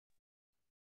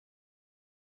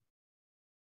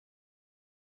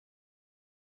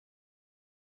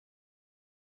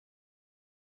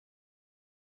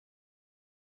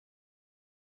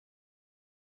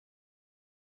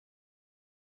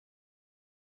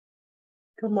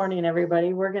Good morning,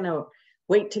 everybody. We're going to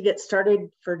wait to get started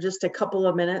for just a couple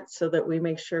of minutes so that we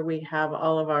make sure we have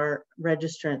all of our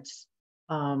registrants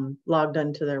logged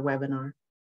onto their webinar.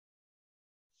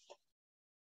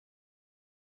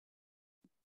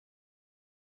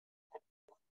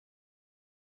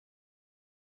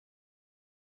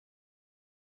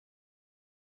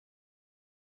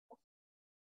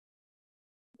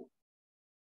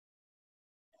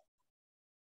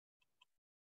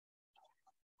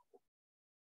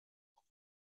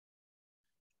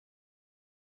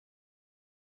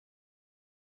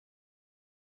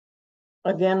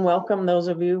 Again, welcome those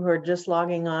of you who are just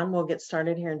logging on. We'll get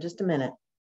started here in just a minute.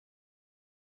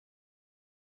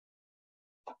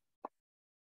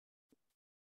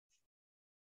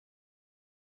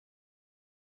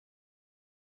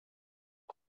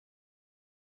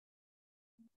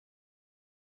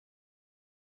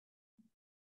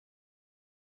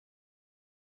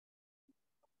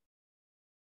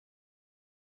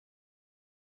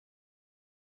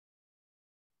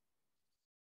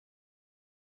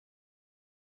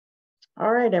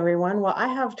 All right, everyone. Well, I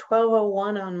have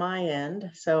 12:01 on my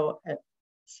end. So at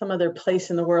some other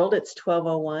place in the world, it's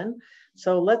 12:01.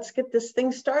 So let's get this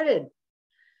thing started.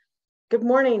 Good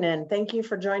morning, and thank you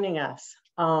for joining us.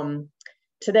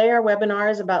 Today, our webinar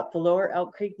is about the Lower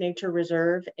Elk Creek Nature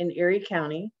Reserve in Erie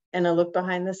County and a look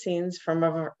behind the scenes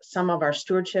from some of our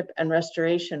stewardship and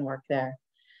restoration work there.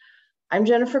 I'm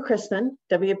Jennifer Chrisman,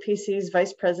 WPC's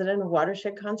Vice President of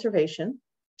Watershed Conservation.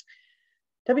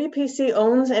 WPC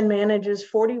owns and manages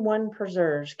 41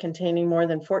 preserves containing more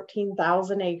than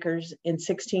 14,000 acres in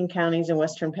 16 counties in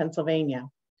Western Pennsylvania.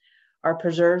 Our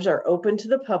preserves are open to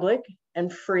the public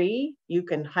and free. You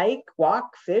can hike,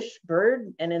 walk, fish,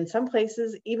 bird, and in some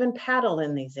places even paddle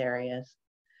in these areas.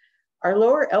 Our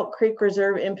Lower Elk Creek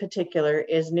Reserve in particular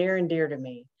is near and dear to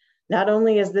me. Not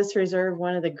only is this reserve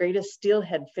one of the greatest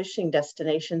steelhead fishing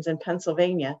destinations in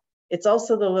Pennsylvania, it's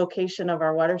also the location of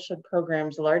our Watershed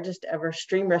program's largest ever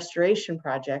stream restoration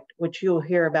project, which you'll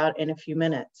hear about in a few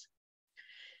minutes.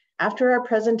 After our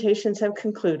presentations have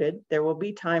concluded, there will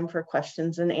be time for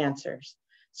questions and answers.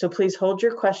 So please hold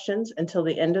your questions until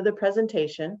the end of the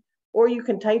presentation, or you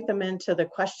can type them into the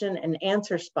question and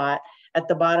answer spot at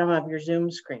the bottom of your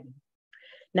Zoom screen.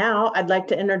 Now, I'd like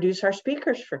to introduce our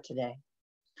speakers for today.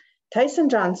 Tyson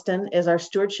Johnston is our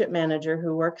stewardship manager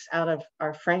who works out of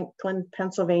our Franklin,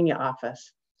 Pennsylvania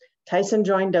office. Tyson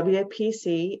joined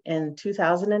WPC in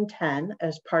 2010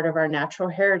 as part of our Natural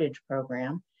Heritage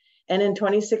Program, and in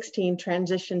 2016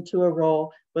 transitioned to a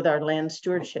role with our land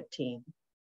stewardship team.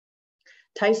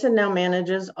 Tyson now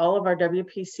manages all of our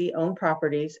WPC owned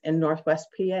properties in Northwest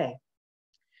PA.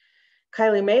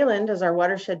 Kylie Maland is our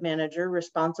watershed manager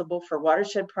responsible for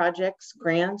watershed projects,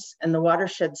 grants, and the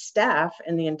watershed staff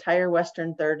in the entire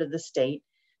western third of the state,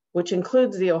 which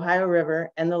includes the Ohio River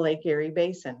and the Lake Erie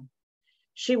Basin.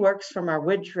 She works from our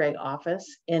Watershed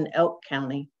office in Elk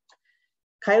County.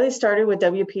 Kylie started with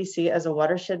WPC as a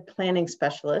watershed planning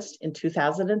specialist in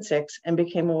 2006 and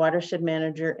became a watershed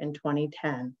manager in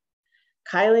 2010.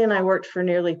 Kylie and I worked for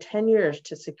nearly 10 years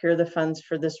to secure the funds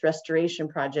for this restoration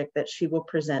project that she will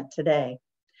present today.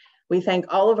 We thank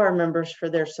all of our members for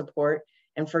their support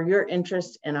and for your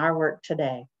interest in our work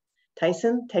today.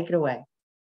 Tyson, take it away.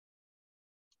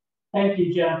 Thank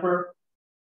you, Jennifer.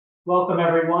 Welcome,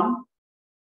 everyone.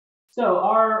 So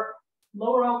our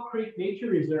Lower Elk Creek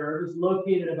Nature Reserve is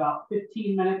located about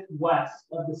 15 minutes west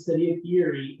of the city of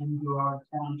Erie in Girard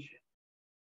Township.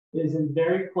 It is in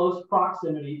very close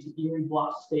proximity to Erie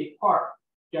Bluff State Park,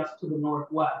 just to the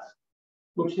northwest,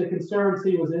 which the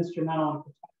Conservancy was instrumental in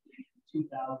protecting in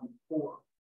 2004.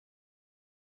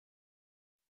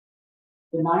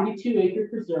 The 92-acre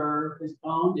preserve is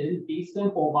owned in fee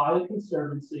simple by the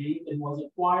Conservancy and was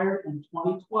acquired in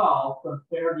 2012 from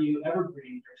Fairview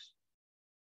Evergreen.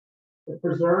 The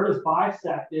preserve is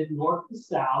bisected north to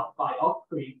south by Elk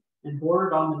Creek and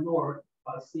bordered on the north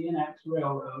by CNX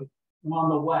Railroad and on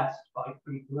the west by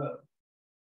Creek Road.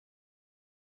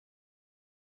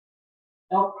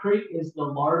 Elk Creek is the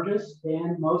largest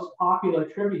and most popular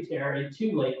tributary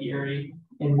to Lake Erie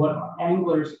in what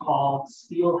anglers call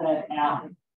Steelhead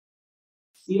Alley.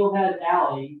 Steelhead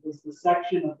Alley is the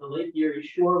section of the Lake Erie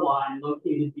shoreline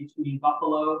located between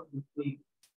Buffalo and Cleveland.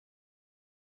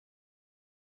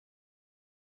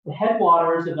 The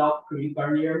headwaters of Elk Creek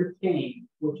are near McCain,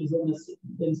 which is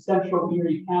in central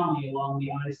Erie County along the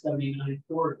I-79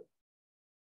 corridor.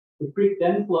 The creek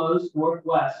then flows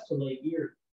northwest to Lake Erie.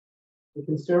 The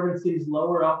Conservancy's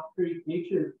Lower Elk Creek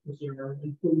Nature Reserve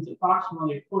includes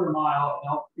approximately a quarter mile of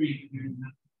Elk Creek near the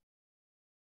mountain.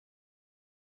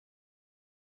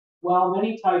 While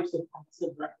many types of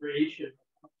passive recreation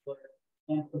are popular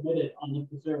and permitted on the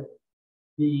preserve.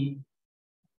 The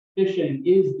fishing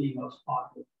is the most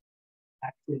popular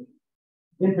activity.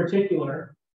 In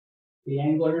particular, the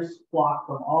anglers flock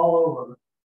from all over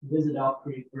to visit Elk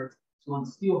Creek for on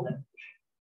steelhead fishing.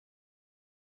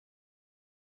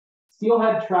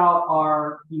 Steelhead trout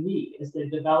are unique as they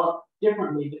develop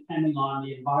differently depending on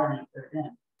the environment they're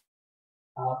in.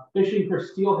 Fishing for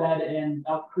steelhead in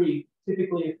Elk Creek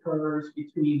typically occurs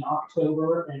between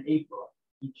October and April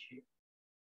each year.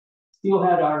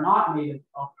 Steelhead are not native to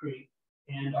Elk Creek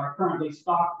and are currently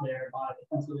stocked there by the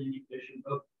Pennsylvania Fish and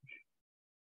Boat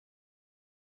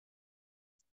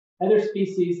Commission. Other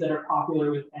species that are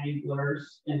popular with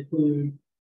anglers include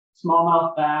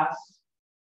smallmouth bass,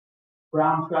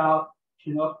 brown trout,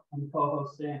 chinook, and coho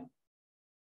salmon.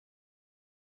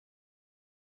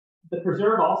 The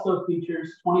preserve also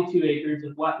features 22 acres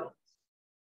of wetlands.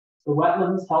 The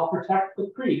wetlands help protect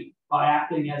the creek by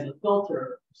acting as a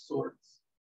filter of sorts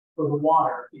for the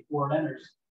water before it enters.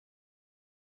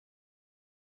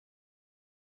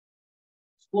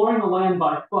 Exploring the land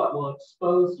by foot will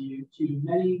expose you to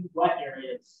many wet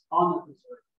areas on the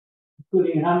preserve,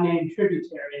 including an unnamed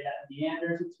tributary that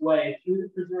meanders its way through the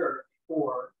preserve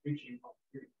before reaching Elk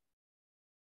Creek.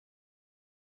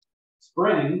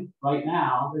 Spring, right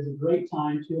now, is a great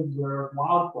time to observe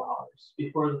wildflowers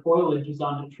before the foliage is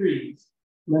on the trees,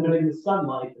 limiting the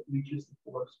sunlight that reaches the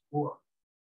forest floor.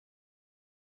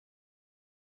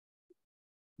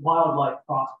 Wildlife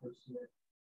prospers here.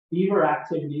 Beaver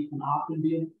activity can often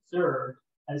be observed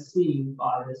as seen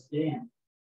by this dam.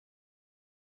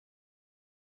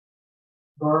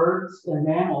 Birds and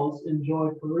mammals enjoy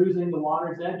perusing the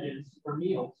water's edges for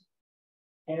meals.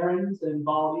 Herons and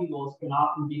bald eagles can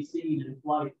often be seen in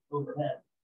flight overhead.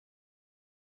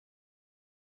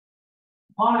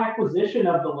 Upon acquisition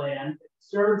of the land, the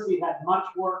Conservancy had much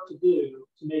work to do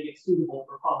to make it suitable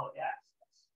for public access.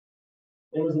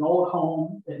 There was an old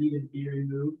home that needed to be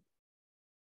removed,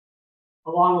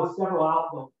 along with several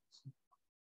outbuildings.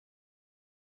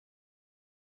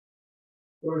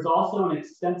 There was also an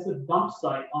extensive dump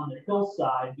site on the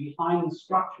hillside behind the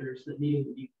structures that needed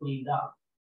to be cleaned up.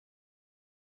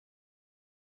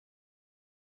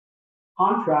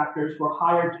 Contractors were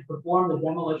hired to perform the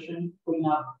demolition,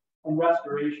 cleanup, and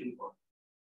restoration work.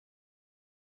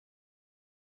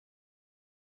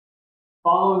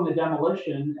 Following the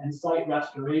demolition and site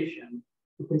restoration,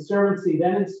 the Conservancy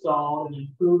then installed an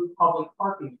improved public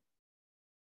parking.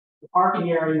 The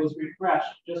parking area was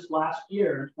refreshed just last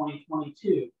year in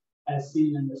 2022, as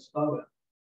seen in this photo.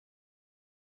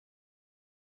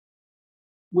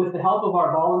 With the help of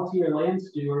our volunteer land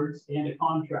stewards and a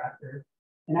contractor,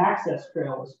 an access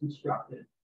trail was constructed,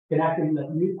 connecting the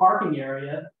new parking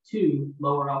area to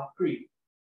Lower Elk Creek.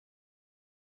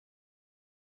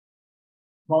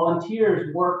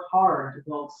 Volunteers worked hard to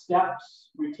build steps,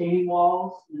 retaining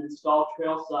walls, and install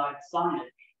trailside signage.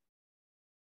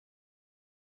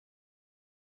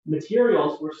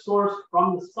 Materials were sourced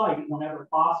from the site whenever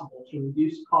possible to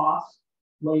reduce costs,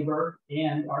 labor,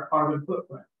 and our carbon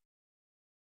footprint.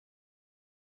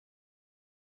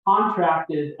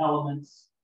 Contracted elements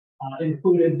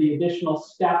included the additional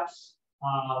steps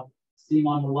seen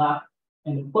on the left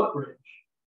and the footbridge.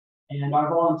 And our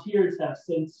volunteers have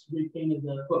since repainted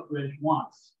the footbridge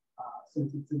once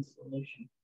since its installation.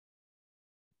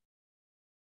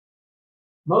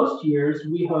 Most years,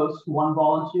 we host one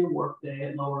volunteer workday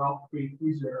at Lower Elk Creek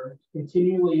Reserve to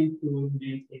continually improve and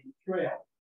maintain the trail.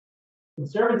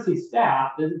 Conservancy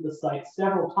staff visit the site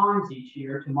several times each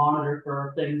year to monitor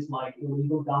for things like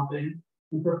illegal dumping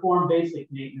and perform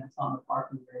basic maintenance on the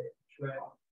parking area of the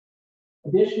trail.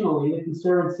 Additionally, the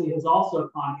Conservancy has also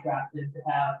contracted to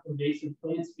have invasive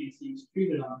plant species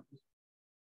treated on it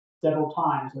several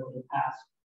times over the past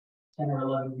 10 or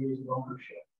 11 years of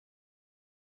ownership.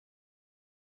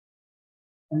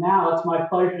 And now it's my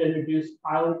pleasure to introduce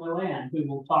Kylie Maland, who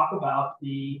will talk about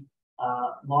the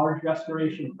large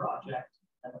restoration project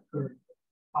that occurred.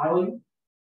 Kylie?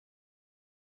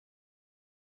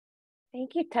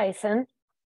 Thank you, Tyson.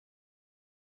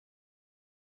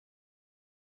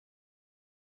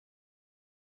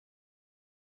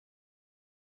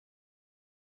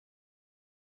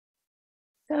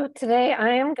 So today I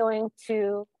am going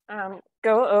to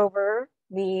go over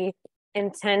the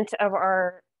intent of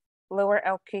our Lower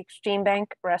Elk Creek Stream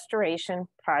Bank Restoration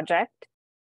Project.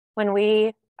 When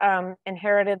we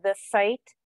inherited this site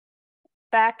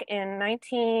back in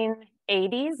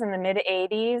 1980s, in the mid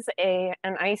 80s,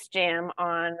 an ice jam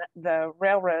on the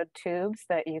railroad tubes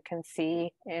that you can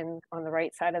see on the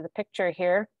right side of the picture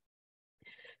here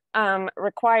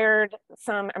required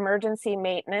some emergency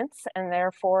maintenance, and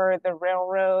therefore the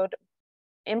railroad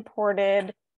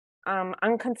imported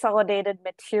unconsolidated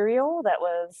material that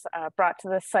was brought to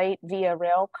the site via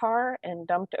rail car and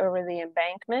dumped over the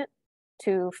embankment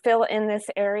to fill in this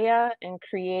area and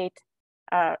create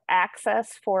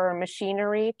access for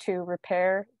machinery to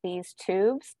repair these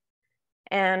tubes.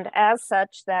 And as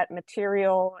such, that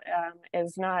material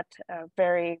is not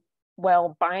very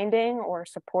well binding or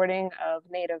supporting of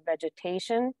native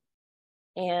vegetation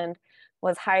and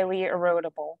was highly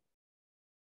erodible.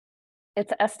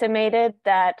 It's estimated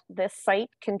that this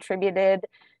site contributed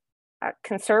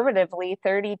conservatively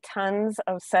 30 tons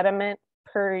of sediment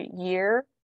per year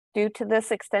due to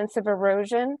this extensive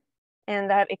erosion, and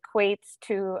that equates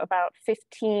to about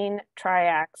 15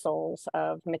 triaxles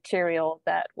of material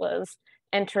that was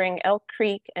entering Elk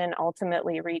Creek and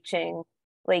ultimately reaching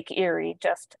Lake Erie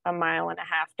just a 1.5 miles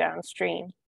downstream.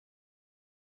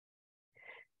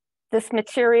 This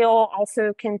material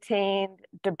also contained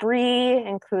debris,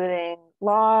 including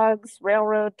logs,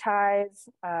 railroad ties,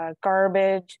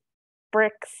 garbage,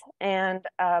 bricks, and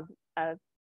a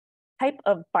type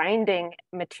of binding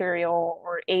material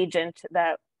or agent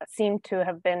that seemed to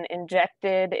have been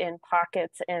injected in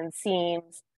pockets and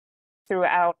seams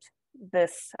throughout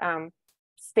this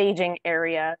staging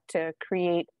area to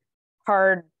create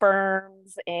hard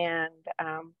berms and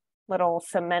little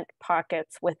cement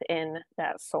pockets within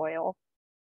that soil.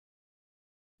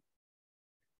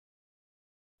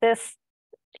 This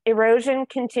erosion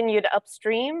continued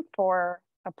upstream for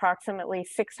approximately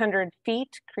 600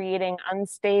 feet, creating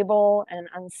unstable and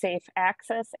unsafe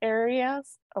access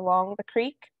areas along the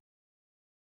creek.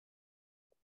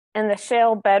 And the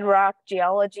shale bedrock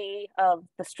geology of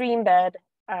the stream bed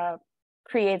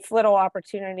creates little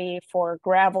opportunity for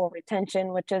gravel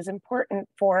retention, which is important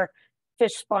for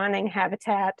fish spawning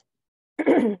habitat,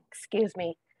 excuse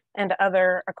me, and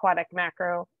other aquatic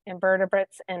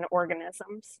macroinvertebrates and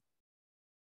organisms.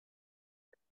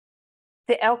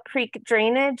 The Elk Creek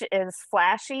drainage is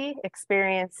flashy,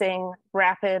 experiencing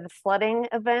rapid flooding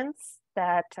events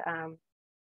that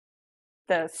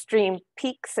the stream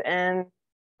peaks and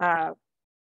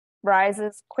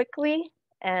rises quickly,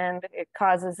 and it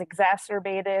causes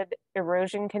exacerbated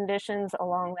erosion conditions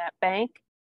along that bank.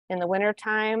 In the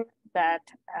wintertime, that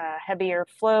heavier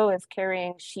flow is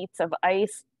carrying sheets of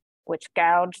ice, which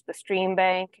gouge the stream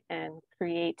bank and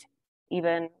create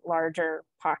even larger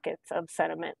pockets of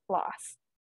sediment loss.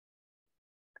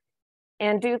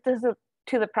 And due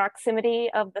to the proximity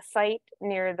of the site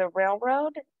near the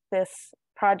railroad, this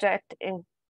project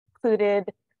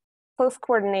included close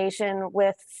coordination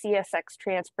with CSX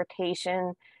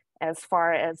transportation as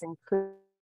far as including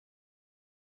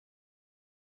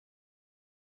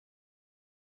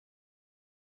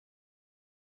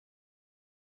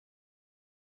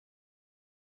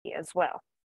as well.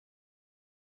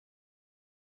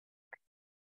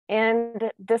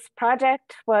 And this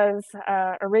project was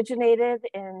originated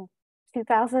in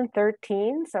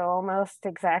 2013, so almost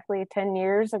exactly 10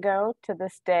 years ago to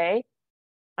this day.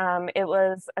 It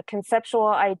was a conceptual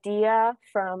idea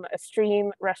from a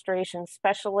stream restoration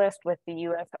specialist with the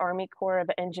U.S. Army Corps of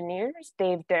Engineers,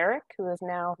 Dave Derrick, who is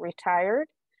now retired.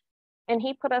 And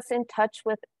he put us in touch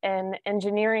with an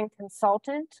engineering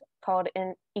consultant called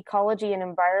Ecology and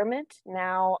Environment,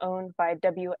 now owned by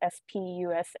WSP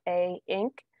USA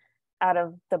Inc., out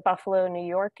of the Buffalo, New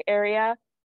York area,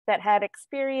 that had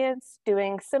experience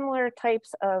doing similar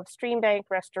types of stream bank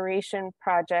restoration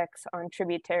projects on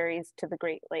tributaries to the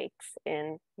Great Lakes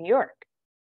in New York.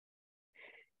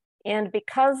 And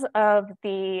because of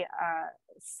the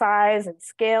size and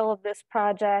scale of this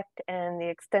project and the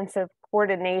extensive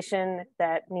coordination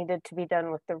that needed to be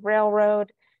done with the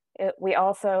railroad, we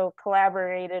also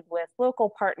collaborated with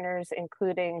local partners,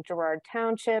 including Girard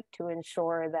Township, to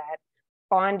ensure that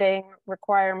bonding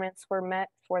requirements were met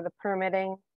for the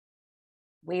permitting.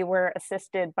 We were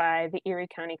assisted by the Erie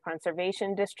County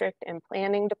Conservation District and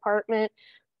Planning Department,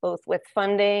 both with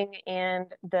funding and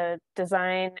the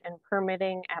design and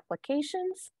permitting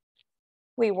applications.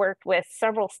 We worked with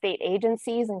several state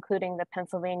agencies, including the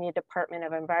Pennsylvania Department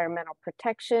of Environmental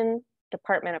Protection,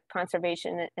 Department of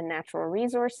Conservation and Natural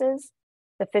Resources,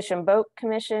 the Fish and Boat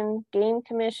Commission, Game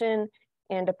Commission,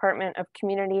 and Department of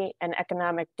Community and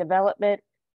Economic Development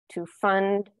to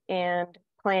fund and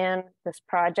plan this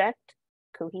project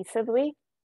cohesively.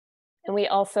 And we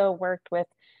also worked with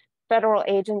federal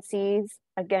agencies,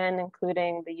 again,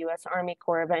 including the U.S. Army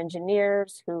Corps of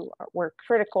Engineers, who were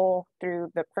critical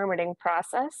through the permitting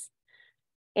process,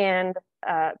 and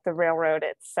the railroad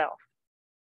itself.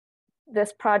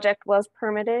 This project was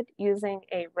permitted using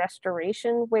a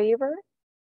restoration waiver,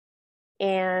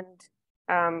 and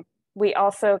We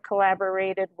also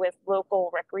collaborated with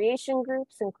local recreation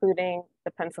groups, including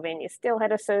the Pennsylvania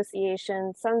Steelhead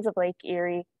Association, Sons of Lake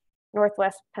Erie,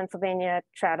 Northwest Pennsylvania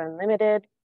Trout Unlimited,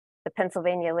 the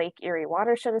Pennsylvania Lake Erie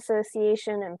Watershed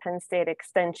Association, and Penn State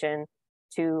Extension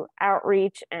to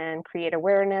outreach and create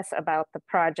awareness about the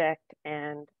project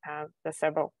and the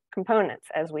several components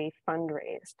as we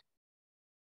fundraised.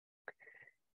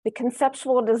 The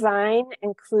conceptual design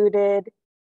included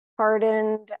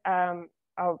hardened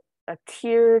a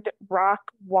tiered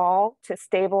rock wall to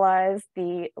stabilize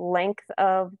the length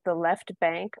of the left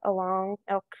bank along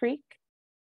Elk Creek,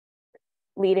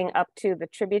 leading up to the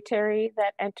tributary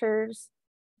that enters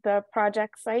the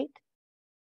project site.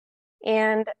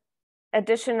 And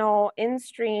additional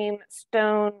in-stream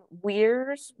stone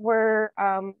weirs were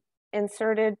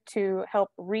inserted to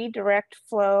help redirect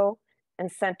flow and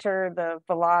center the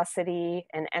velocity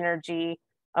and energy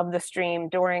of the stream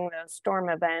during those storm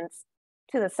events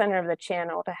to the center of the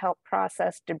channel to help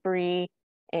process debris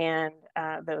and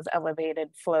those elevated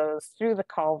flows through the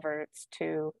culverts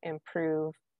to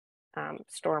improve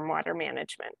stormwater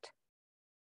management.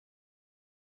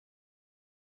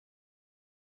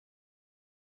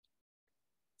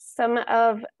 Some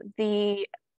of the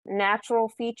natural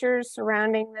features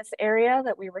surrounding this area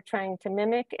that we were trying to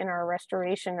mimic in our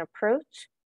restoration approach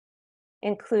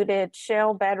included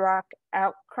shale bedrock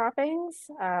outcroppings.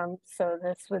 So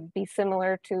this would be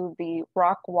similar to the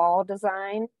rock wall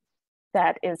design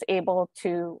that is able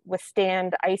to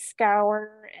withstand ice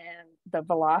scour and the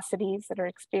velocities that are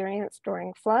experienced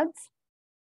during floods.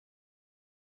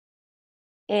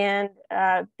 And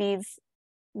these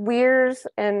weirs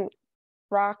and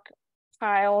rock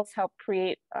piles help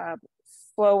create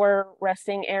slower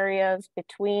resting areas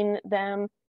between them,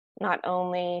 not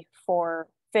only for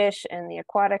fish and the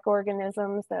aquatic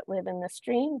organisms that live in the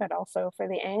stream, but also for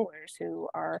the anglers who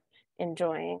are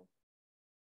enjoying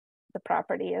the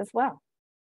property as well.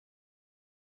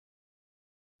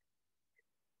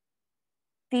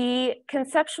 The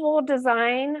conceptual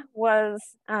design was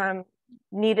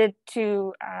needed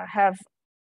to have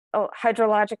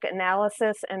hydrologic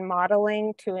analysis and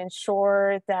modeling to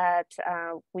ensure that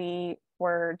we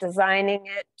were designing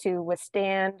it to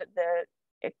withstand the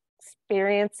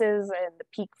experiences and the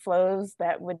peak flows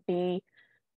that would be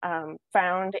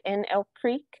found in Elk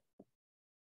Creek.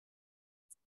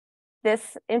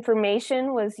 This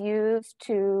information was used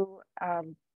to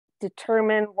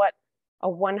determine what a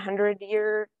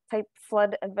 100-year type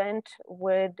flood event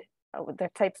would, the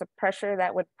types of pressure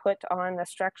that would put on the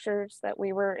structures that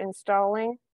we were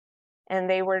installing. And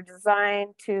they were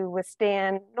designed to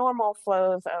withstand normal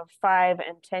flows of 5-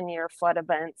 and 10-year flood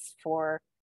events for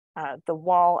the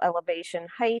wall elevation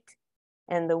height,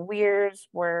 and the weirs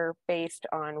were based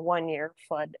on 1-year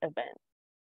flood event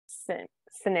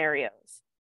scenarios.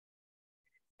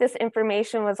 This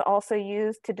information was also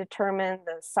used to determine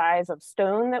the size of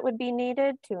stone that would be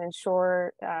needed to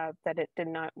ensure that it did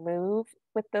not move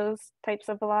with those types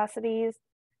of velocities,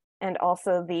 and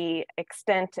also the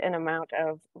extent and amount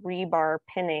of rebar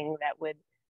pinning that would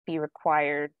be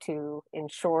required to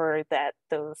ensure that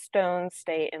those stones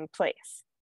stay in place.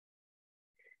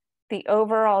 The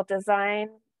overall design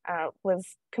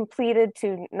was completed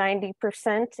to 90%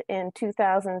 in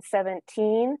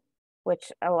 2017,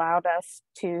 which allowed us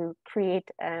to create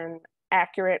an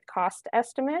accurate cost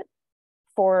estimate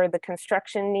for the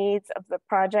construction needs of the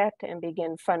project and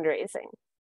begin fundraising.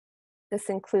 This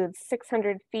includes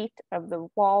 600 feet of the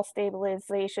wall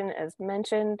stabilization as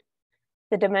mentioned.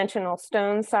 The dimensional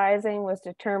stone sizing was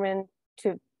determined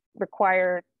to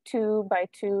require 2 by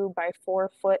 2 by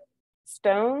 4 foot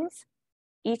stones.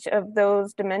 Each of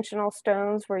those dimensional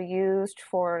stones were used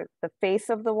for the face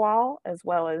of the wall as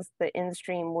well as the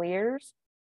in-stream weirs,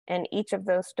 and each of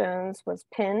those stones was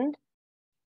pinned.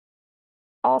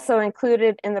 Also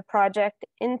included in the project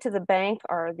into the bank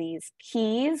are these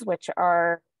keys, which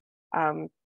are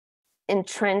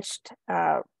entrenched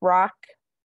rock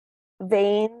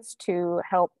veins to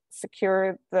help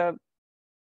secure the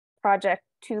project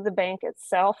to the bank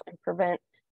itself and prevent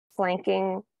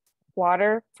flanking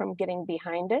water from getting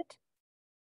behind it.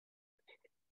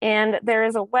 And there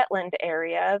is a wetland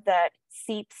area that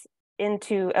seeps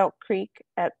into Elk Creek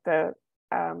at the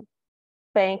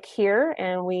bank here,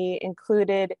 and we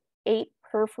included 8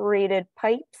 perforated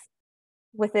pipes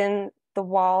within the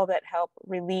wall that help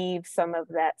relieve some of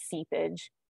that seepage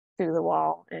through the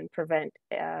wall and prevent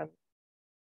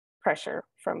pressure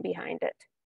from behind it.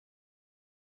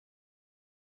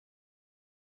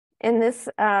 In this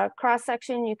cross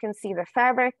section, you can see the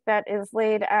fabric that is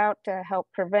laid out to help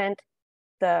prevent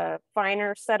the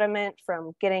finer sediment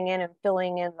from getting in and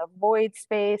filling in the void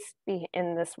space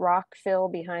in this rock fill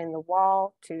behind the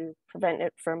wall to prevent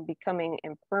it from becoming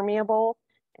impermeable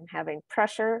and having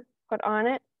pressure put on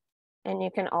it. And you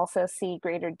can also see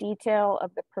greater detail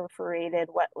of the perforated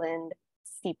wetland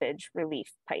seepage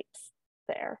relief pipes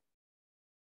there.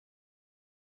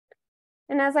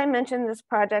 And as I mentioned, this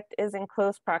project is in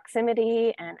close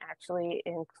proximity and actually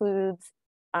includes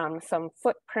some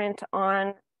footprint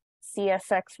on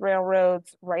CSX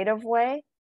Railroad's right-of-way,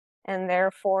 and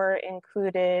therefore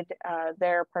included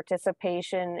their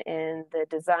participation in the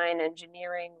design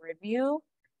engineering review,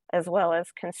 as well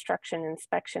as construction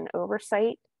inspection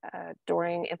oversight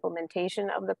during implementation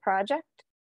of the project.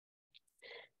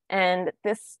 And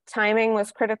this timing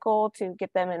was critical to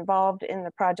get them involved in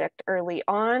the project early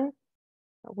on.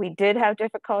 We did have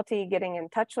difficulty getting in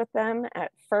touch with them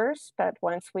at first, but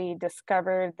once we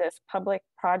discovered this public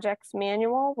projects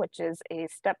manual, which is a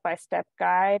step-by-step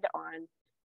guide on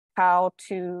how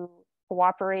to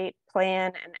cooperate,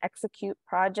 plan, and execute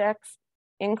projects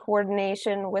in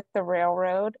coordination with the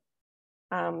railroad,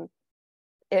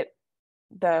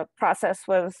 the process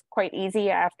was quite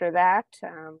easy after that,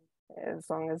 as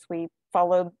long as we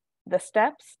followed the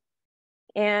steps.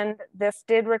 And this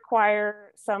did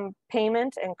require some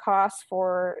payment and costs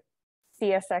for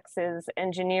CSX's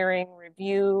engineering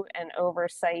review and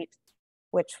oversight,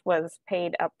 which was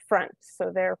paid up front.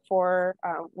 So therefore,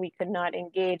 we could not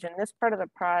engage in this part of the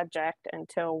project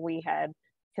until we had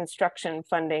construction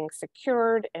funding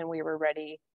secured and we were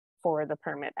ready for the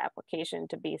permit application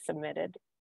to be submitted.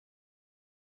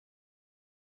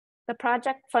 The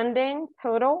project funding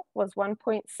total was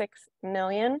 $1.6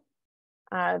 million.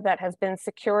 That has been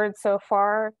secured so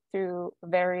far through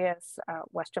various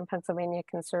Western Pennsylvania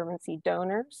Conservancy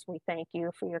donors. We thank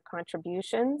you for your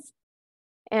contributions,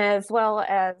 as well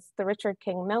as the Richard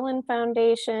King Maland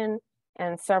Foundation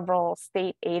and several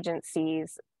state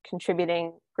agencies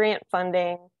contributing grant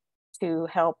funding to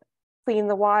help clean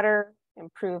the water,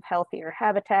 improve healthier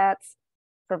habitats,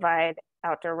 provide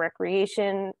outdoor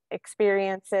recreation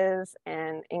experiences,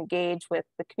 and engage with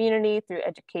the community through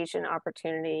education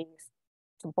opportunities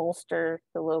to bolster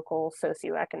the local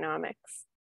socioeconomics.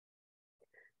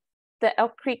 The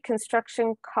Elk Creek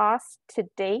construction costs to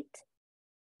date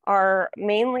are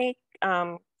mainly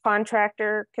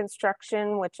contractor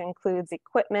construction, which includes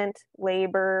equipment,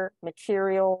 labor,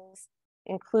 materials,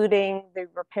 including the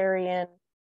riparian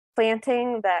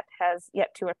planting that has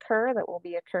yet to occur, that will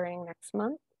be occurring next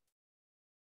month.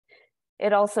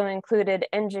 It also included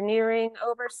engineering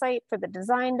oversight for the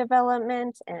design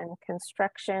development and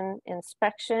construction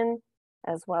inspection,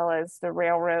 as well as the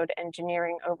railroad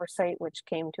engineering oversight, which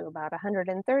came to about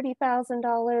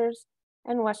 $130,000,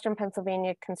 and Western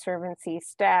Pennsylvania Conservancy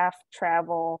staff,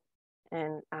 travel,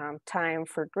 and time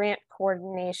for grant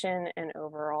coordination and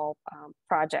overall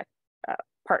project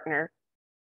partner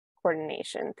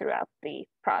coordination throughout the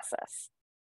process.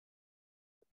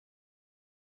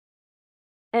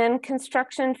 And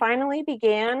construction finally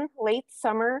began late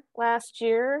summer last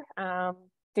year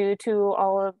due to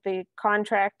all of the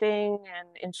contracting and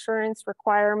insurance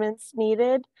requirements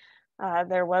needed.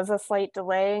 There was a slight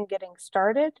delay in getting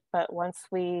started, but once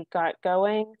we got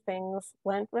going, things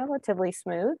went relatively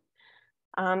smooth.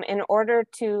 In order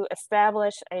to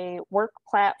establish a work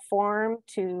platform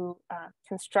to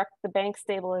construct the bank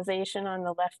stabilization on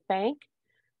the left bank,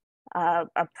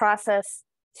 a process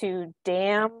to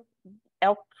dam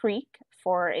Elk Creek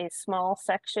for a small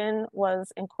section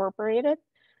was incorporated.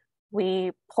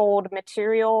 We pulled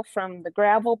material from the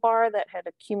gravel bar that had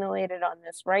accumulated on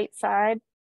this right side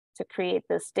to create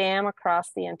this dam across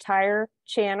the entire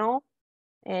channel.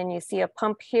 And you see a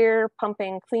pump here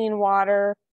pumping clean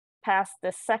water past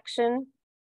this section,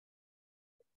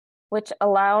 which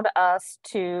allowed us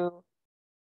to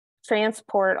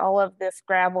transport all of this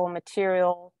gravel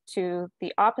material to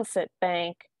the opposite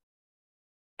bank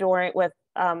with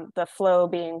the flow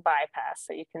being bypassed.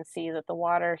 So you can see that the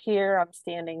water here, I'm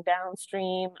standing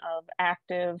downstream of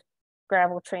active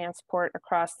gravel transport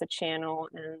across the channel,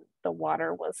 and the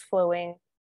water was flowing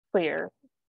clear.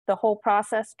 The whole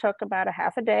process took about a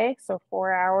half a day, so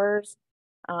 4 hours.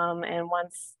 And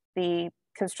once the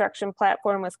construction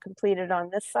platform was completed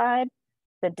on this side,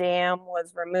 the dam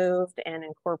was removed and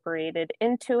incorporated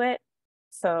into it.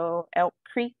 So Elk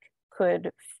Creek could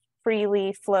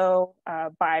freely flow,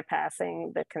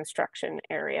 bypassing the construction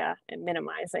area and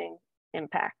minimizing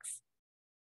impacts.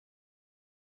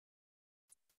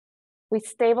 We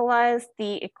stabilized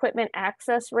the equipment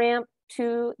access ramp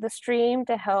to the stream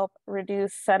to help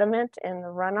reduce sediment and the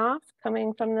runoff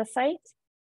coming from the site.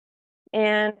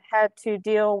 and had to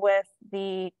deal with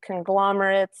the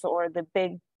conglomerates or the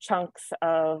big chunks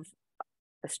of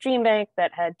the stream bank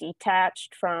that had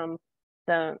detached from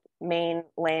the main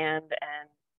land and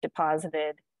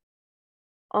deposited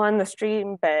on the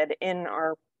stream bed in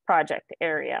our project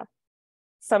area.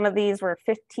 Some of these were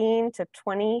 15 to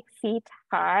 20 feet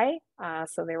high,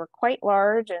 so they were quite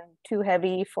large and too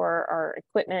heavy for our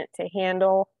equipment to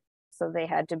handle, so they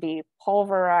had to be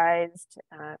pulverized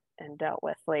and dealt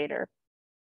with later.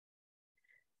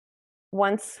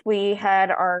 Once we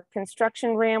had our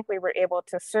construction ramp, we were able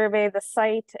to survey the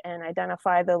site and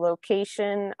identify the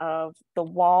location of the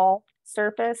wall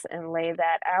surface and lay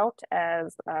that out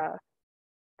as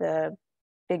the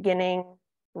beginning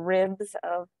ribs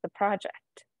of the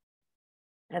project.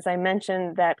 As I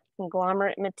mentioned, that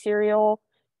conglomerate material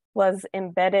was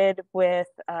embedded with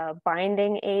a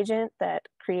binding agent that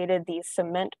created these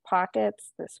cement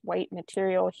pockets, this white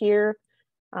material here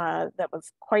that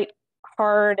was quite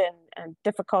hard and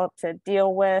difficult to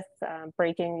deal with,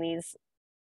 breaking these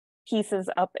pieces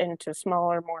up into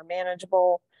smaller, more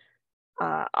manageable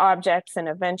objects and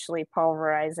eventually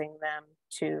pulverizing them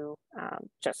to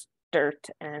just dirt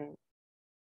and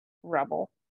rubble.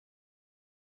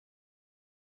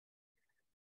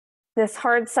 This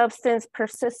hard substance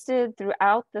persisted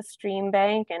throughout the stream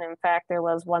bank, and in fact there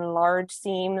was one large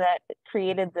seam that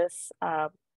created this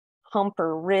hump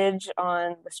or ridge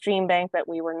on the stream bank that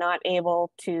we were not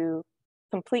able to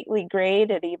completely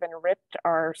grade. It even ripped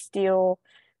our steel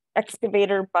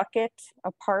excavator bucket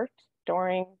apart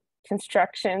during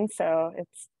construction, so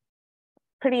it's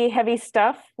pretty heavy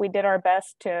stuff. We did our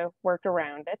best to work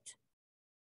around it.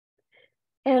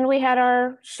 And we had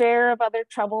our share of other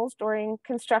troubles during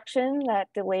construction that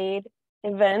delayed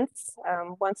events.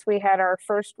 Once we had our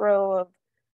first row of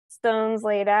stones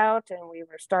laid out and we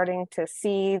were starting to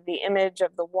see the image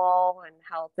of the wall and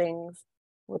how things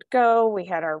would go, we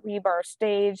had our rebar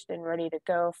staged and ready to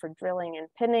go for drilling and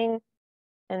pinning.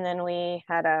 And then we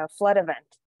had a flood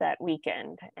event that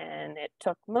weekend, and it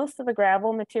took most of the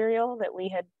gravel material that we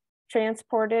had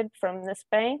transported from this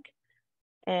bank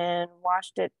and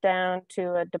washed it down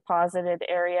to a deposited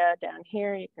area down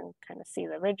here. You can kind of see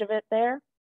the ridge of it there.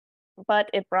 But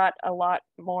it brought a lot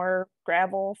more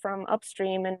gravel from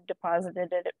upstream and deposited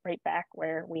it right back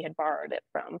where we had borrowed it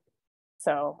from.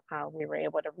 So we were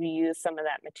able to reuse some of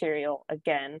that material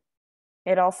again.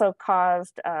 It also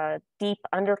caused a deep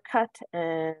undercut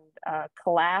and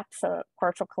collapse, a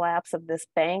partial collapse of this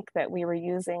bank that we were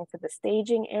using for the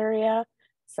staging area.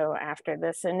 So after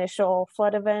this initial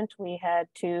flood event, we had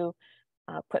to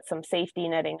put some safety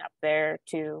netting up there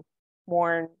to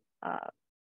warn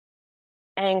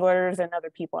anglers and other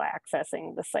people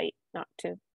accessing the site not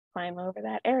to climb over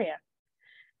that area.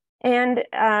 And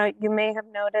you may have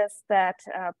noticed that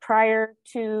prior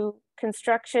to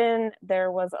construction,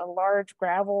 there was a large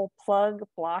gravel plug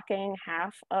blocking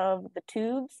half of the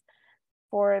tubes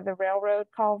for the railroad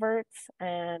culverts.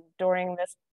 And during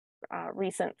this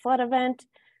recent flood event,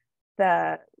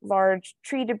 the large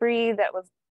tree debris that was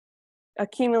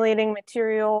accumulating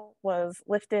material was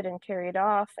lifted and carried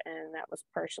off, and that was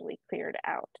partially cleared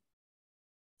out.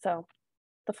 So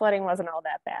the flooding wasn't all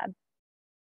that bad.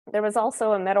 There was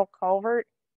also a metal culvert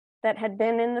that had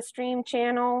been in the stream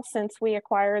channel since we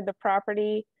acquired the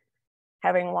property,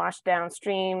 having washed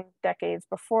downstream decades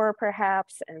before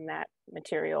perhaps, and that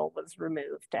material was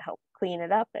removed to help clean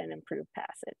it up and improve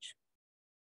passage.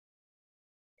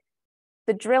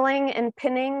 The drilling and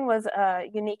pinning was a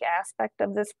unique aspect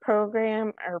of this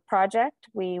program or project.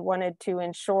 We wanted to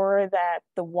ensure that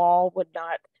the wall would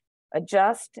not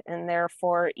adjust, and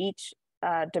therefore each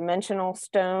dimensional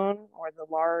stone or the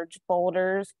large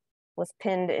boulders was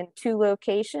pinned in 2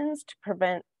 locations to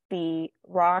prevent the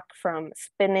rock from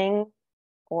spinning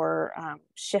or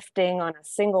shifting on a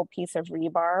single piece of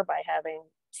rebar. By having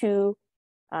 2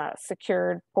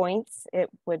 secured points, it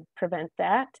would prevent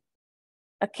that.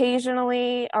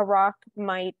 Occasionally, a rock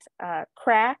might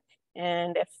crack,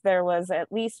 and if there was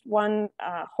at least one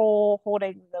hole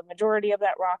holding the majority of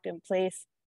that rock in place,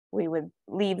 we would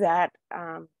leave that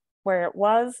where it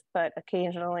was, but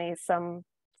occasionally,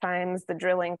 sometimes the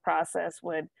drilling process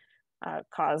would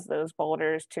cause those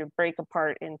boulders to break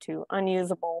apart into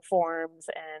unusable forms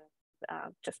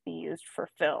and just be used for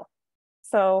fill.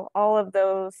 So all of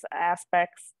those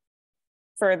aspects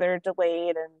further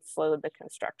delayed and slowed the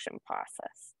construction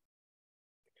process.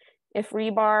 If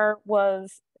rebar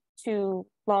was too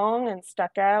long and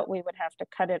stuck out, we would have to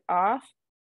cut it off.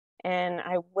 And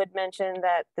I would mention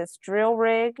that this drill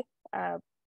rig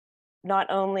not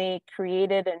only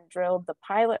created and drilled the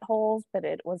pilot holes, but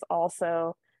it was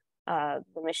also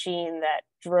the machine that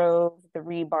drove the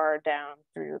rebar down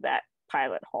through that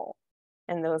pilot hole.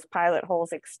 And those pilot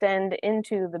holes extend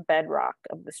into the bedrock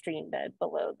of the stream bed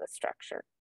below the structure.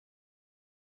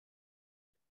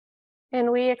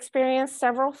 And we experienced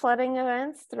several flooding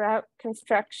events throughout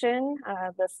construction.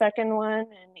 The second one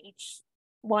and each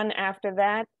one after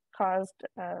that caused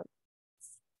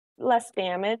less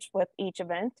damage with each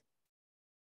event.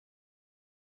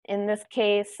 In this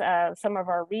case, some of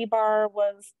our rebar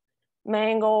was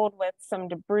mangled with some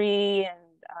debris and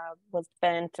was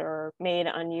bent or made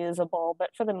unusable, but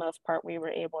for the most part, we were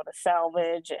able to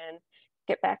salvage and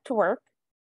get back to work.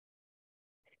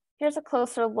 Here's a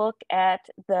closer look at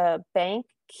the bank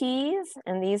keys,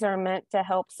 and these are meant to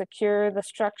help secure the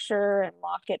structure and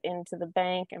lock it into the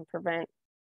bank and prevent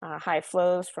high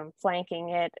flows from flanking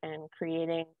it and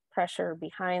creating pressure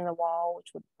behind the wall,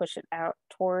 which would push it out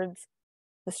towards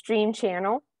the stream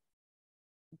channel.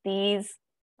 These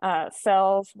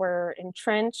cells were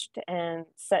entrenched and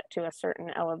set to a certain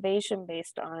elevation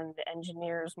based on the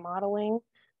engineer's modeling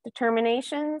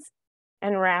determinations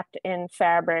and wrapped in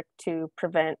fabric to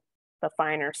prevent the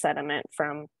finer sediment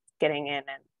from getting in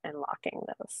and locking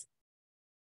those.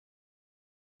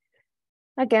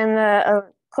 Again, a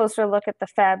closer look at the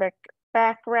fabric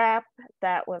back wrap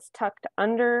that was tucked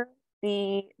under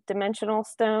the dimensional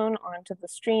stone onto the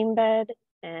stream bed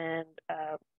and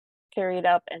carried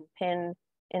up and pinned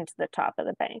into the top of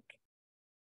the bank.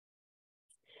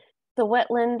 The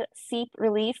wetland seep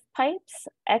relief pipes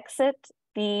exit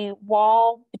the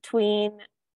wall between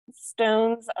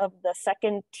stones of the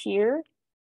second tier,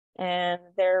 and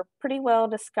they're pretty well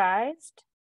disguised.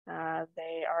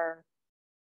 They are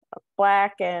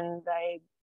black, and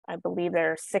I believe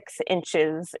they're 6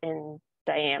 inches in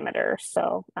diameter,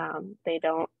 so they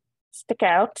don't stick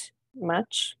out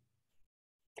much.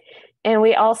 And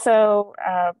we also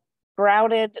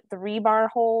grouted the rebar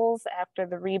holes. After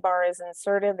the rebar is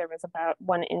inserted, there was about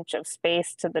 1 inch of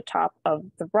space to the top of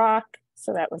the rock,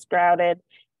 so that was grouted.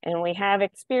 And we have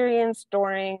experienced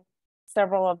during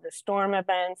several of the storm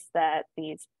events that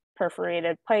these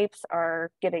perforated pipes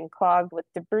are getting clogged with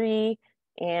debris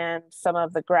and some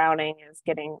of the grouting is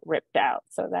getting ripped out.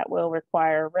 So that will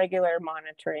require regular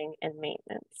monitoring and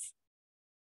maintenance.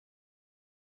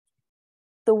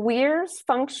 The weirs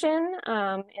function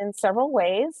in several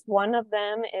ways. One of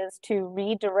them is to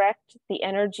redirect the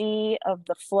energy of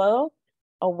the flow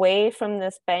away from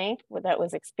this bank that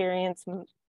was experiencing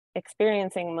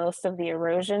most of the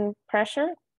erosion pressure,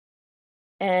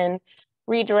 and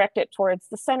redirect it towards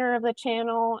the center of the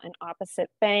channel and opposite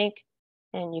bank.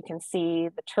 And you can see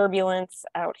the turbulence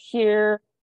out here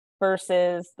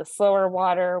versus the slower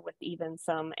water with even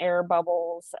some air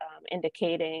bubbles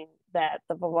indicating that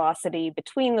the velocity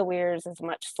between the weirs is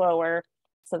much slower.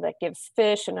 So that gives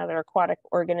fish and other aquatic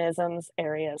organisms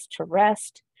areas to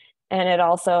rest. And it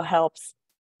also helps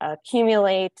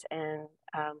accumulate and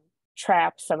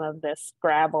trap some of this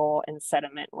gravel and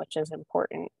sediment, which is an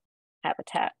important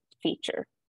habitat feature.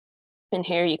 And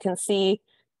here you can see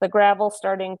the gravel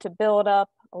starting to build up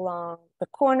along the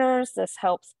corners. This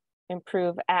helps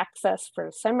improve access for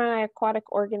semi-aquatic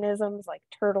organisms like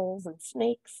turtles and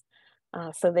snakes,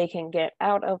 so they can get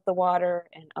out of the water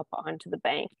and up onto the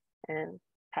bank and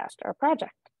past our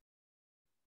project.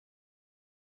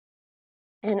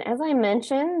 And as I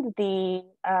mentioned, the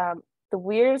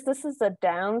weirs, this is a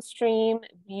downstream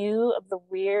view of the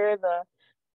weir. The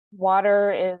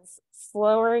water is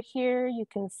slower here. You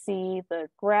can see the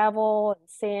gravel and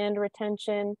sand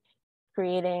retention,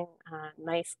 creating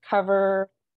nice cover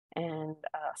and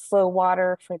slow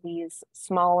water for these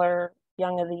smaller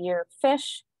young of the year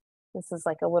fish. This is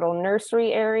like a little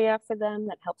nursery area for them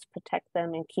that helps protect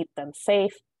them and keep them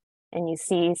safe. And you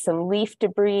see some leaf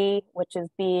debris, which is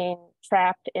being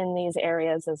trapped in these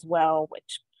areas as well,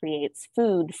 which creates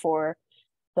food for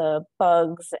the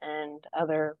bugs and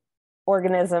other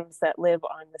organisms that live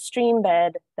on the stream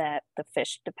bed that the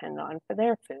fish depend on for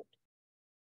their food.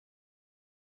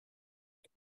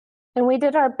 And we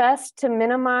did our best to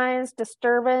minimize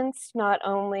disturbance, not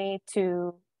only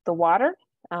to the water,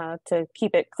 to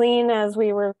keep it clean as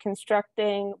we were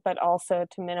constructing, but also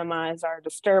to minimize our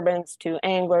disturbance to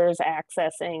anglers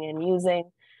accessing and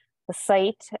using the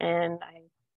site. And I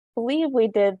believe we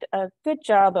did a good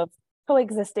job of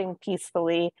coexisting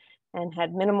peacefully and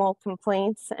had minimal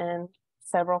complaints and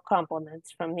several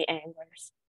compliments from the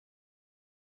anglers.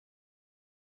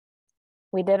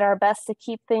 We did our best to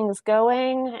keep things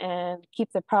going and keep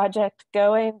the project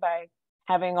going by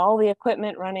having all the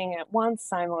equipment running at once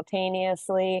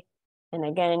simultaneously. And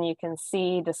again, you can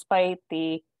see despite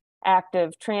the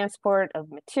active transport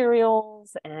of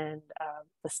materials and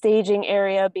the staging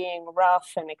area being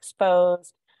rough and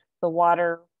exposed. The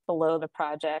water below the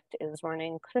project is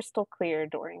running crystal clear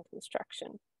during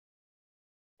construction.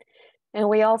 And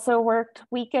we also worked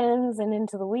weekends and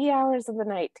into the wee hours of the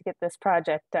night to get this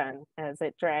project done, as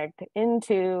it dragged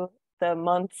into the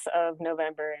months of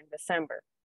November and December.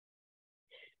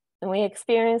 And we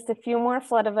experienced a few more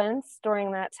flood events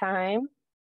during that time.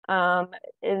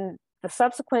 In the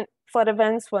subsequent flood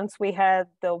events, once we had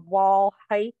the wall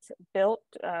height built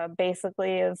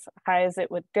basically as high as it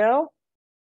would go,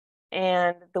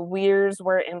 and the weirs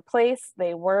were in place,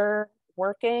 they were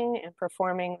working and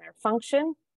performing their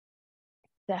function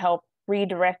to help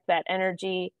redirect that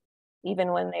energy.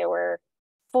 Even when they were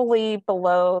fully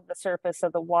below the surface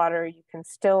of the water, you can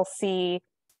still see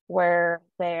where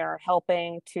they are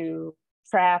helping to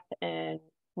trap and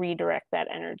redirect that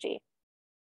energy.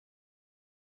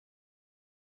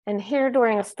 And here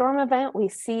during a storm event, we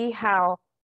see how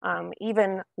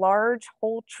even large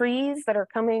whole trees that are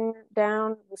coming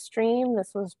down the stream,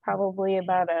 this was probably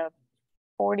about a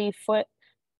 40-foot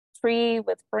tree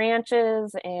with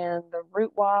branches and the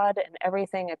root wad and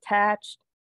everything attached,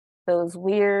 those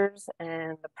weirs,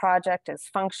 and the project is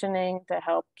functioning to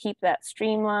help keep that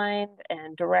streamlined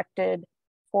and directed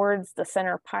towards the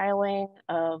center piling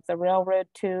of the railroad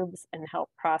tubes and help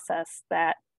process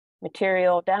that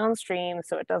material downstream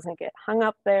so it doesn't get hung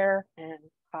up there and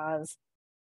cause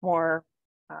more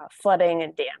flooding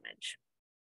and damage.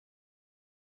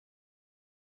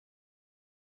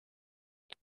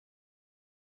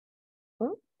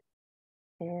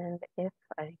 And if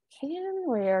I can,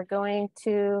 we are going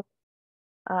to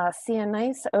see a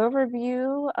nice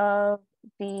overview of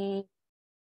the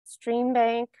stream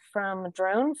bank from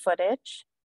drone footage.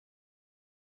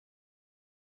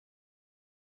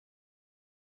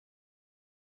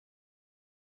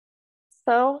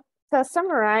 So to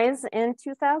summarize, in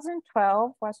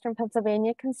 2012, Western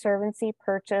Pennsylvania Conservancy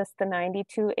purchased the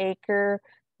 92-acre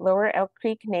Lower Elk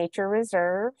Creek Nature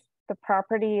Reserve. The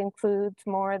property includes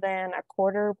more than a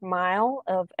quarter mile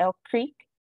of Elk Creek,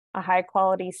 a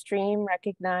high-quality stream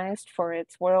recognized for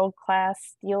its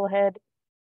world-class steelhead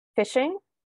fishing.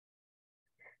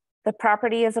 The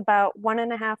property is about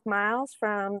 1.5 miles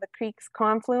from the creek's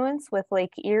confluence with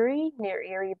Lake Erie near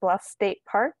Erie Bluff State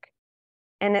Park,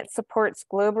 and it supports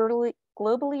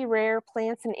globally rare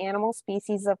plants and animal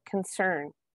species of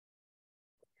concern.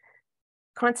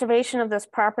 Conservation of this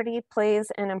property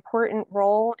plays an important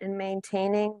role in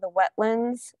maintaining the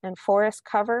wetlands and forest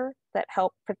cover that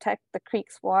help protect the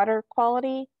creek's water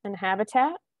quality and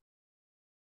habitat.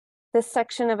 This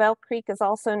section of Elk Creek is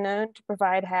also known to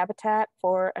provide habitat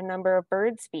for a number of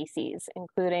bird species,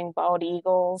 including bald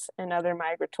eagles and other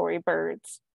migratory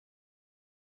birds.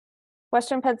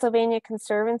 Western Pennsylvania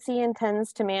Conservancy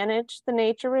intends to manage the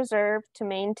nature reserve to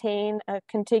maintain a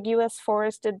contiguous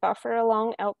forested buffer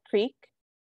along Elk Creek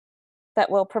that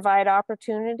will provide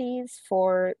opportunities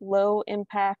for low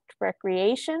impact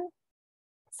recreation,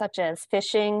 such as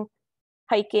fishing,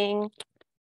 hiking,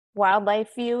 wildlife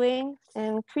viewing,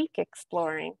 and creek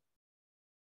exploring.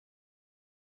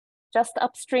 Just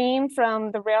upstream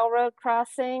from the railroad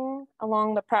crossing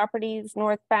along the property's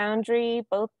north boundary,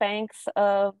 both banks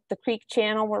of the creek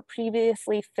channel were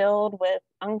previously filled with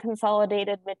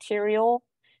unconsolidated material,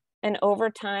 and over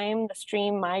time, the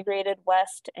stream migrated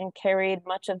west and carried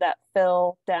much of that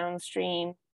fill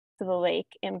downstream to the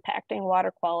lake, impacting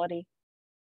water quality.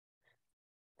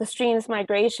 The stream's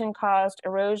migration caused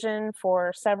erosion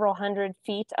for several hundred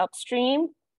feet upstream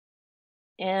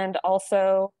and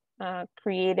also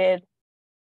created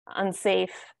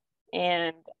unsafe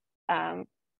and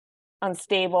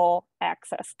unstable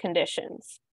access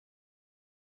conditions.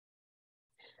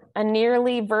 A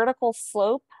nearly vertical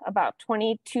slope about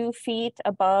 22 feet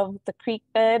above the creek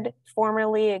bed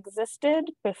formerly existed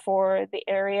before the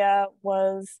area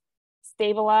was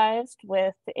stabilized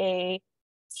with a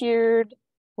tiered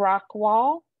rock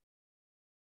wall.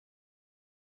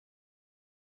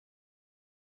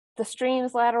 The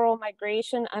stream's lateral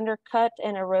migration undercut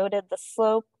and eroded the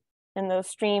slope, and those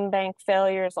stream bank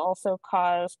failures also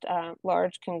caused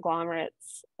large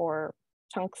conglomerates or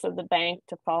chunks of the bank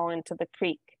to fall into the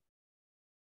creek.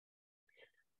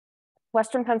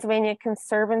 Western Pennsylvania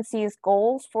Conservancy's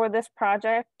goals for this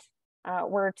project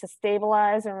were to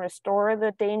stabilize and restore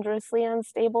the dangerously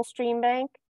unstable stream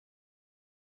bank,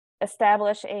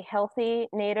 establish a healthy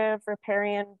native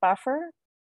riparian buffer,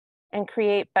 and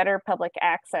create better public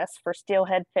access for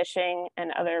steelhead fishing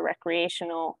and other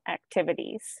recreational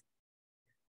activities.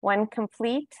 When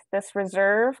complete, this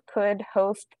reserve could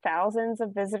host thousands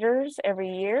of visitors every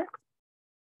year.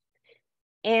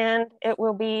 and it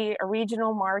will be a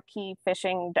regional marquee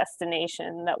fishing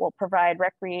destination that will provide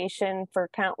recreation for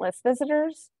countless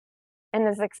visitors and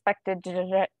is expected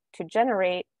to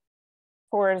generate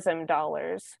tourism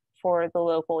dollars for the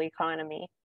local economy.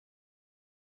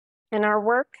 And our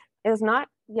work is not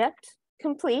yet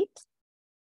complete.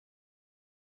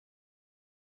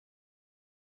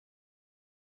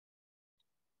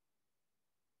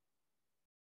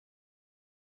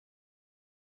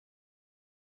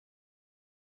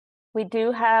 We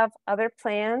do have other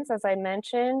plans. As I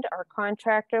mentioned, our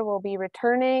contractor will be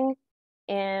returning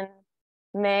in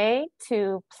May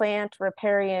to plant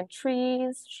riparian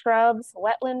trees, shrubs,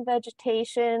 wetland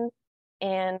vegetation,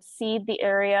 and seed the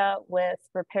area with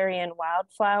riparian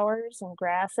wildflowers and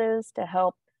grasses to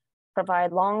help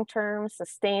provide long-term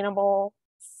sustainable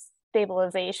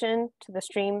stabilization to the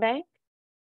stream bank.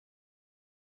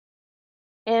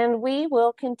 And we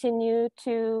will continue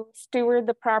to steward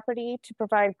the property to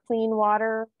provide clean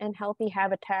water and healthy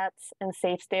habitats and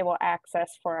safe, stable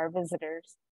access for our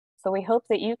visitors. So we hope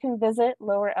that you can visit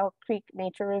Lower Elk Creek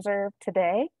Nature Reserve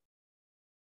today.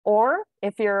 Or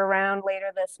if you're around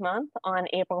later this month on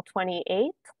April 28th,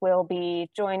 we'll be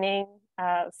joining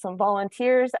some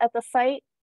volunteers at the site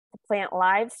to plant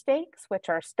live stakes, which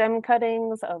are stem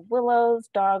cuttings of willows,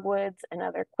 dogwoods, and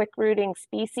other quick rooting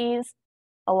species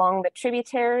along the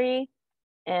tributary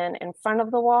and in front of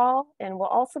the wall. And we'll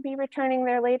also be returning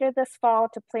there later this fall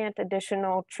to plant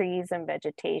additional trees and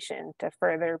vegetation to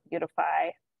further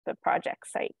beautify the project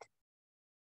site.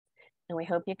 And we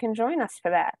hope you can join us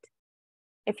for that.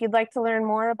 If you'd like to learn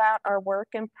more about our work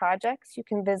and projects, you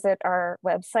can visit our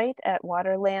website at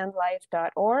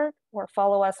waterlandlife.org or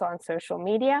follow us on social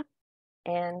media.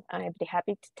 And I'd be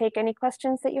happy to take any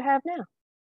questions that you have now.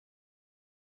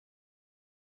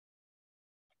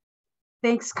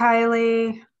 Thanks,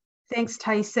 Kylie. Thanks,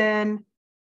 Tyson.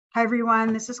 Hi,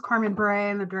 everyone. This is Carmen Bray.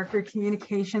 I'm the Director of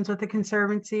Communications with the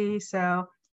Conservancy. So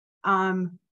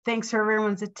thanks for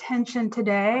everyone's attention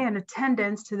today and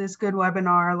attendance to this good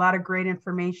webinar. A lot of great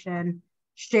information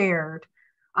shared.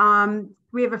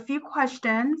 We have a few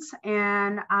questions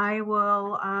and I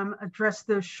will address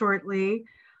those shortly.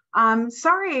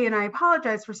 Sorry, and I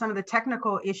apologize for some of the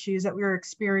technical issues that we were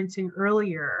experiencing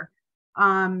earlier.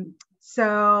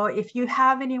 So if you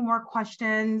have any more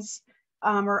questions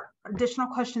or additional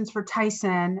questions for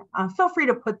Tyson, feel free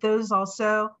to put those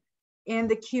also in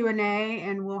the Q&A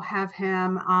and we'll have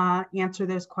him answer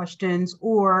those questions,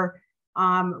 or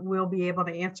we'll be able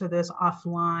to answer those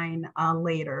offline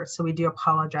later. So we do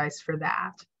apologize for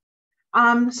that.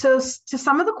 So to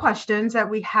some of the questions that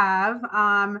we have,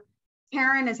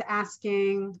 Karen is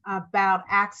asking about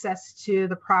access to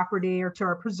the property or to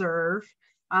our preserve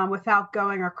without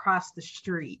going across the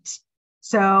street.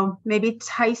 So maybe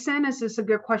Tyson, is this a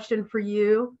good question for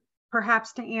you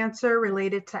perhaps to answer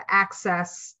related to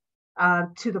access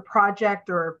to the project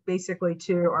or basically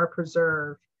to our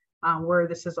preserve where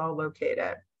this is all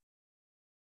located?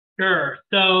 Sure.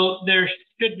 So there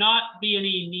should not be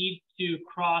any need to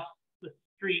cross the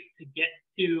street to get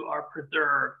to our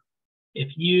preserve.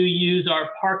 If you use our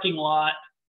parking lot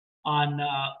on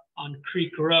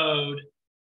Creek Road,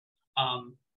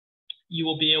 you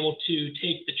will be able to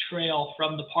take the trail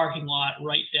from the parking lot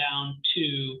right down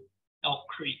to Elk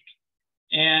Creek.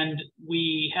 And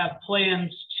we have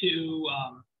plans to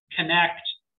connect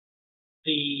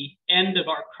the end of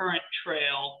our current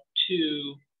trail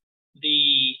to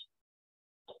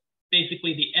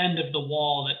basically the end of the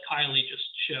wall that Kylie just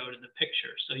showed in the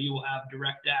picture. So you will have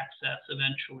direct access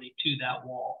eventually to that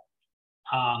wall.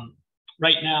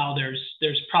 Right now,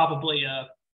 there's probably a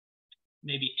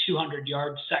maybe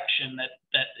 200-yard section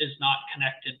that is not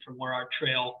connected from where our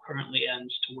trail currently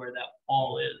ends to where that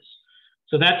wall is.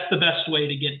 So that's the best way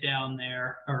to get down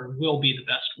there, or will be the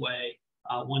best way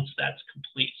once that's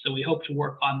complete. So we hope to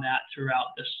work on that throughout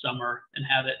this summer and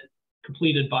have it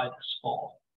completed by this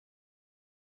fall.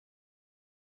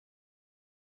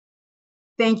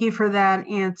 Thank you for that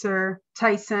answer,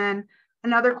 Tyson.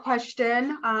 Another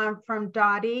question from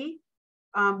Dottie.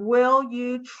 Will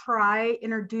you try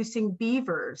introducing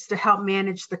beavers to help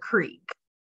manage the creek?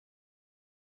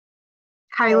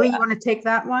 Kylie, you want to take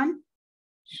that one?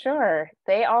 Sure,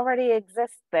 they already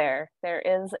exist there. There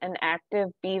is an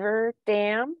active beaver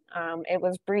dam. It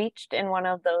was breached in one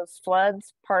of those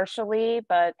floods partially,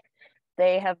 but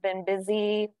they have been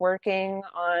busy working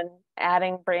on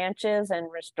adding branches and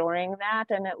restoring that.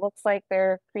 And it looks like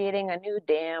they're creating a new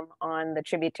dam on the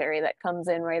tributary that comes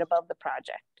in right above the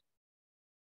project.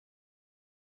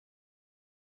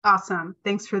 Awesome,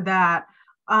 thanks for that.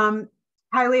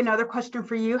 Kylie, another question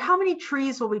for you. How many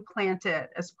trees will be planted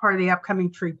as part of the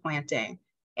upcoming tree planting?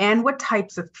 And what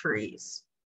types of trees?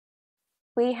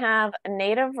 We have a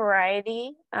native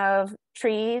variety of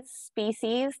trees,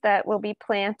 species that will be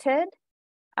planted.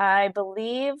 I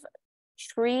believe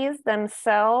trees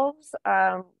themselves,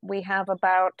 we have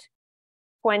about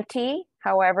 20.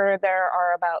 However, there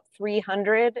are about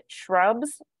 300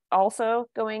 shrubs also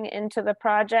going into the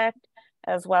project,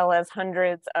 as well as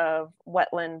hundreds of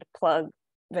wetland plug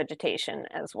vegetation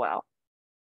as well.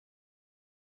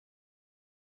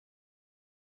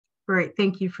 Great,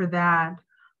 thank you for that.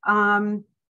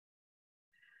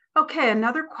 Okay,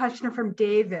 another question from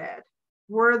David.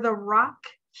 Were the rock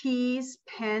keys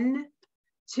pinned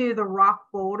to the rock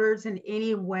boulders in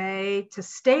any way to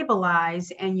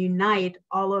stabilize and unite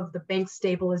all of the bank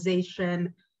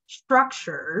stabilization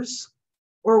structures,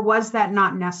 or was that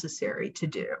not necessary to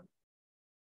do?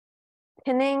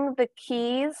 Pinning the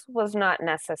keys was not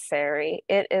necessary.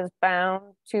 It is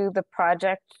bound to the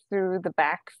project through the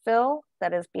backfill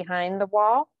that is behind the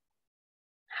wall.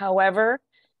 However,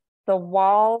 the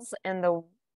walls and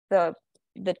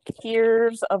the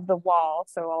tiers of the wall,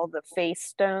 so all the face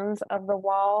stones of the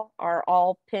wall, are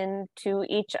all pinned to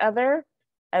each other,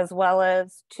 as well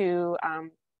as to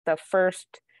the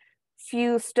first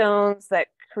few stones that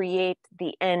create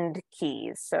the end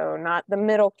keys. So not the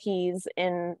middle keys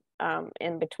in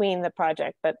between the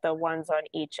project, but the ones on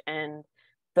each end.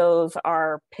 Those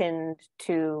are pinned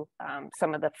to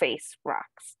some of the face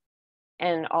rocks.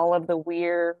 And all of the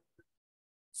weir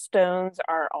stones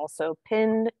are also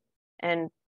pinned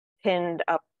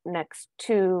up next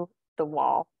to the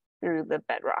wall through the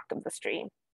bedrock of the stream.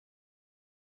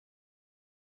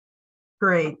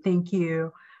 Great, thank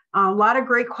you. A lot of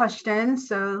great questions,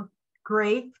 so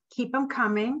great, keep them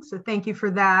coming. So thank you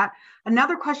for that.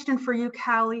 Another question for you,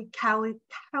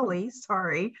 Kylie,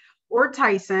 sorry, or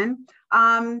Tyson.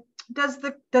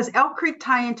 Does Elk Creek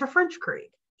tie into French Creek?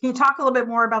 Can you talk a little bit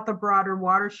more about the broader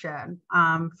watershed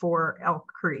for Elk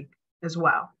Creek as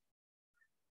well?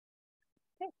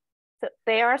 So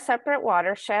they are separate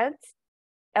watersheds.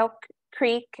 Elk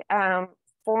Creek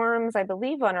forms, I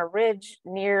believe, on a ridge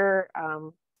near,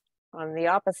 on the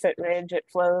opposite ridge, it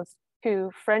flows to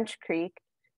French Creek,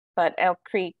 but Elk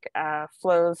Creek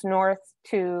flows north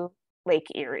to Lake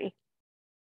Erie.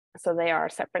 So they are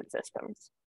separate systems.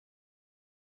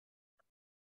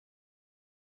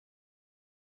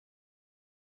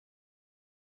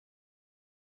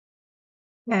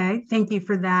 Okay, thank you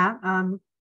for that.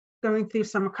 Going through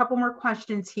a couple more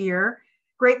questions here.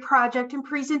 Great project and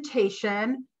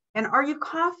presentation. And are you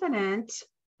confident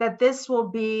that this will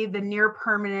be the near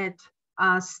permanent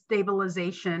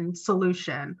stabilization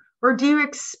solution? Or do you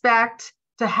expect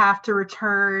to have to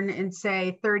return in,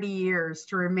 say, 30 years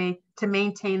to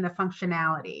maintain the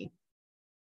functionality?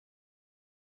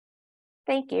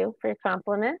 Thank you for your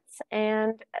compliments.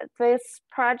 And this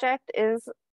project is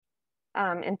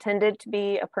intended to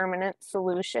be a permanent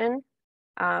solution,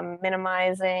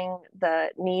 minimizing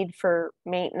the need for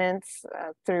maintenance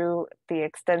through the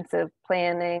extensive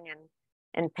planning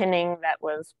and pinning that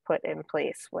was put in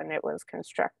place when it was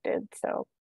constructed. So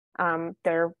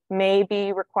there may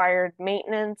be required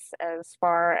maintenance as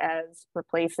far as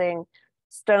replacing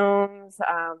stones,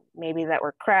 maybe that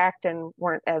were cracked and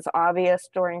weren't as obvious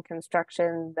during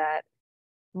construction, that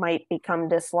might become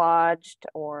dislodged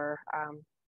or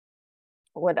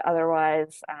would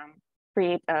otherwise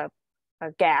create a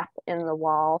gap in the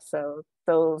wall. So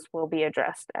those will be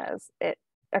addressed as it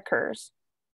occurs.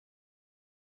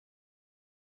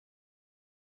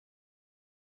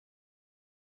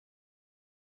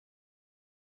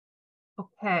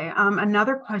 Okay,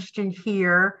 another question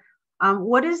here.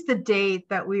 What is the date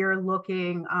that we are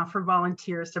looking for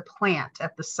volunteers to plant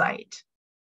at the site?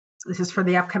 This is for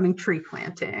the upcoming tree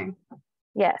planting.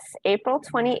 Yes, April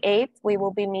 28th, we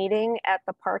will be meeting at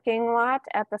the parking lot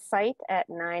at the site at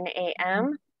 9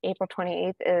 a.m. April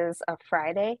 28th is a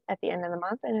Friday at the end of the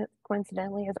month, and it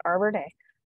coincidentally is Arbor Day.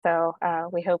 So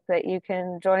we hope that you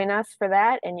can join us for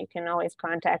that, and you can always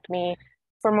contact me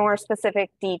for more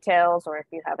specific details or if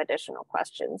you have additional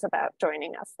questions about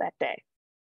joining us that day.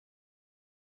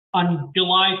 On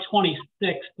July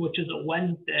 26th, which is a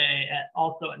Wednesday,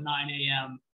 also at 9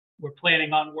 a.m., we're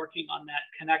planning on working on that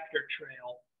connector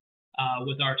trail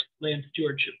with our land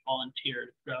stewardship volunteers.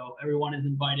 So everyone is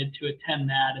invited to attend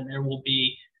that, and there will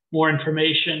be more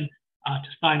information to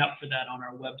sign up for that on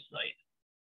our website.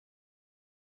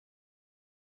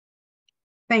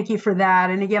 Thank you for that.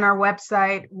 And again, our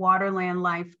website,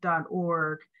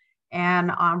 waterlandlife.org.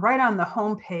 And right on the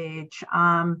homepage,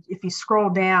 if you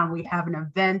scroll down, we have an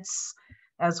events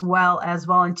as well as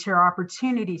volunteer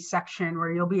opportunity section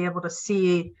where you'll be able to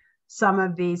see some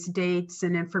of these dates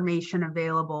and information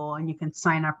available, and you can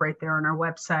sign up right there on our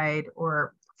website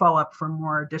or follow up for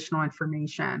more additional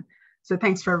information. So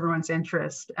thanks for everyone's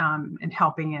interest in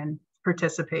helping and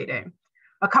participating.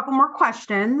 A couple more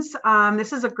questions.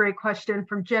 This is a great question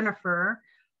from Jennifer.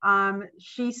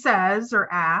 She says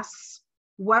or asks,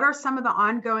 what are some of the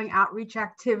ongoing outreach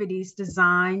activities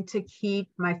designed to keep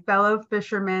my fellow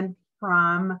fishermen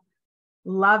from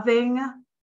loving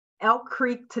Elk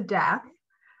Creek to death?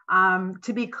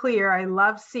 To be clear, I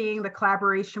love seeing the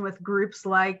collaboration with groups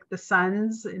like the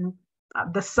Sons and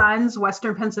the Sons,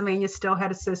 Western Pennsylvania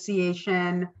Steelhead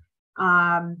Association,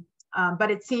 but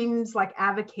it seems like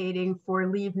advocating for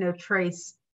leave no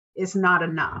trace is not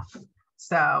enough.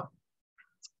 So.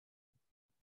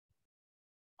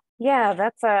 Yeah,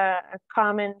 that's a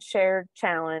common shared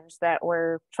challenge that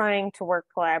we're trying to work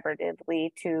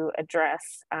collaboratively to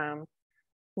address.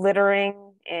 Littering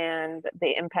and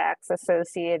the impacts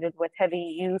associated with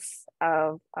heavy use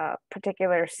of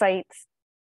particular sites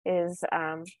is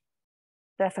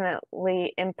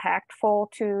definitely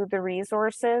impactful to the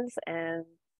resources, and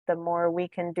the more we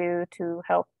can do to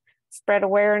help spread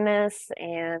awareness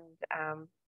and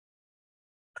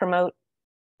promote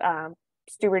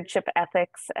stewardship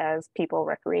ethics as people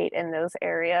recreate in those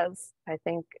areas, I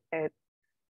think it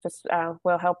just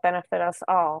will help benefit us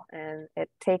all. And it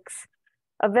takes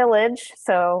a village,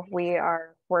 so we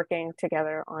are working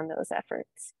together on those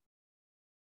efforts.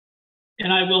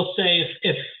 And I will say,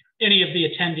 if any of the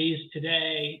attendees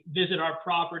today visit our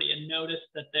property and notice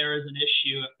that there is an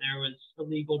issue, if there was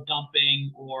illegal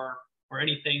dumping or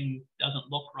anything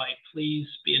doesn't look right, please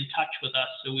be in touch with us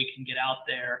so we can get out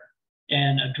there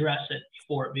and address it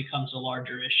before it becomes a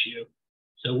larger issue.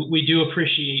 So we do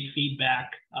appreciate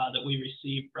feedback that we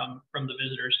receive from the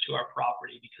visitors to our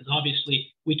property, because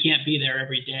obviously we can't be there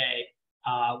every day.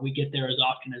 We get there as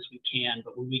often as we can,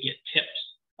 but when we get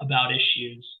tips about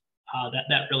issues,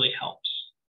 that really helps.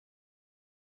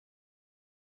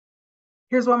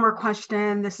 Here's one more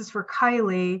question. This is for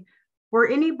Kylie. Were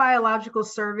any biological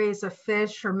surveys of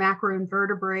fish or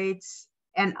macroinvertebrates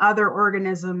and other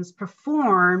organisms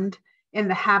performed in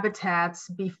the habitats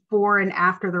before and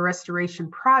after the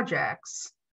restoration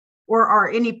projects, or are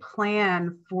any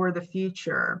planned for the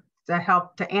future to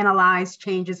help to analyze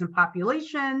changes in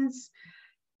populations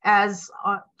as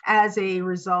a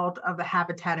result of the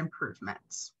habitat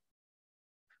improvements?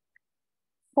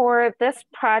 For this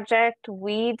project,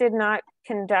 we did not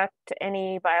conduct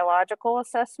any biological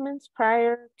assessments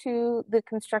prior to the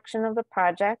construction of the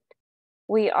project.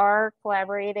 We are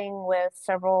collaborating with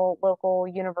several local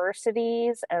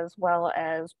universities as well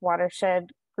as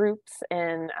watershed groups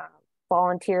and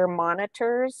volunteer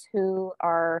monitors who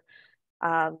are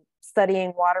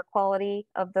studying water quality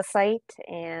of the site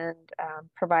and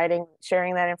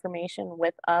sharing that information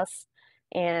with us.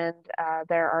 And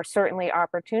there are certainly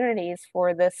opportunities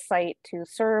for this site to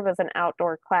serve as an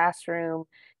outdoor classroom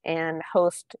and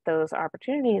host those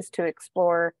opportunities to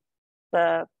explore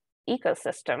the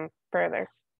ecosystem further.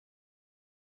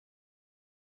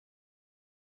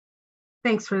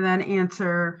 Thanks for that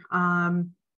answer.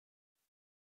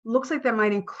 Looks like that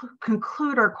might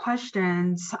conclude our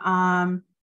questions.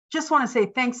 Just want to say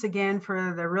thanks again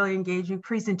for the really engaging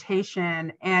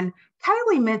presentation. And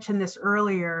Kylie mentioned this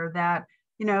earlier that,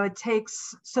 you know, it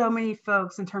takes so many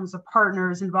folks in terms of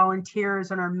partners and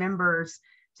volunteers and our members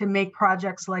to make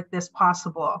projects like this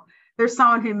possible. There's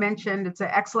someone who mentioned it's an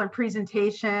excellent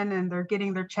presentation and they're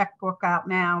getting their checkbook out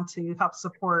now to help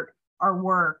support our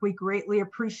work. We greatly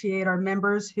appreciate our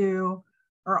members who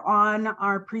are on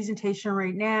our presentation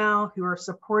right now, who are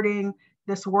supporting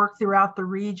this work throughout the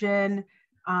region.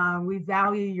 We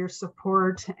value your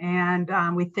support and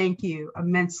we thank you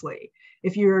immensely.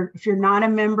 If you're not a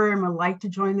member and would like to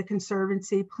join the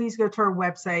Conservancy, please go to our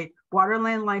website,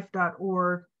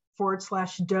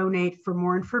 waterlandlife.org/donate for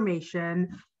more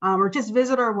information, or just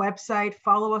visit our website,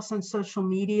 follow us on social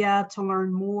media to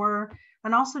learn more,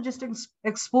 and also just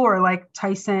explore, like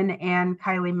Tyson and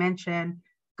Kylie mentioned.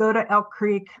 Go to Elk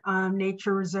Creek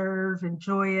Nature Reserve,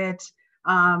 enjoy it.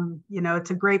 You know,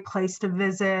 it's a great place to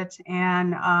visit,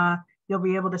 and you'll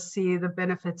be able to see the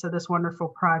benefits of this wonderful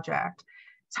project.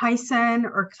 Tyson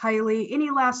or Kylie, any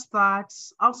last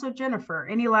thoughts? Also, Jennifer,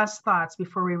 any last thoughts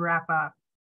before we wrap up?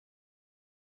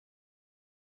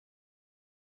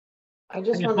 I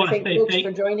just want to thank folks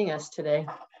for joining us today.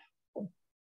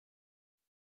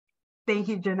 Thank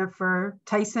you, Jennifer.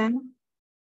 Tyson?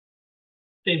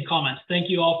 Same comments. Thank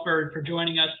you all for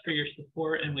joining us, for your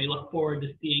support, and we look forward to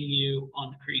seeing you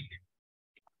on the creek.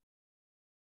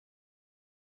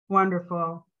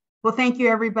 Wonderful. Well, thank you,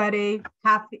 everybody.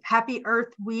 Happy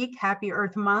Earth Week, Happy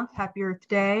Earth Month, Happy Earth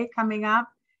Day coming up.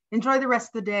 Enjoy the rest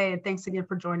of the day, and thanks again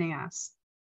for joining us.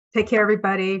 Take care,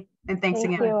 everybody, and thanks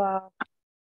again. Thank you all.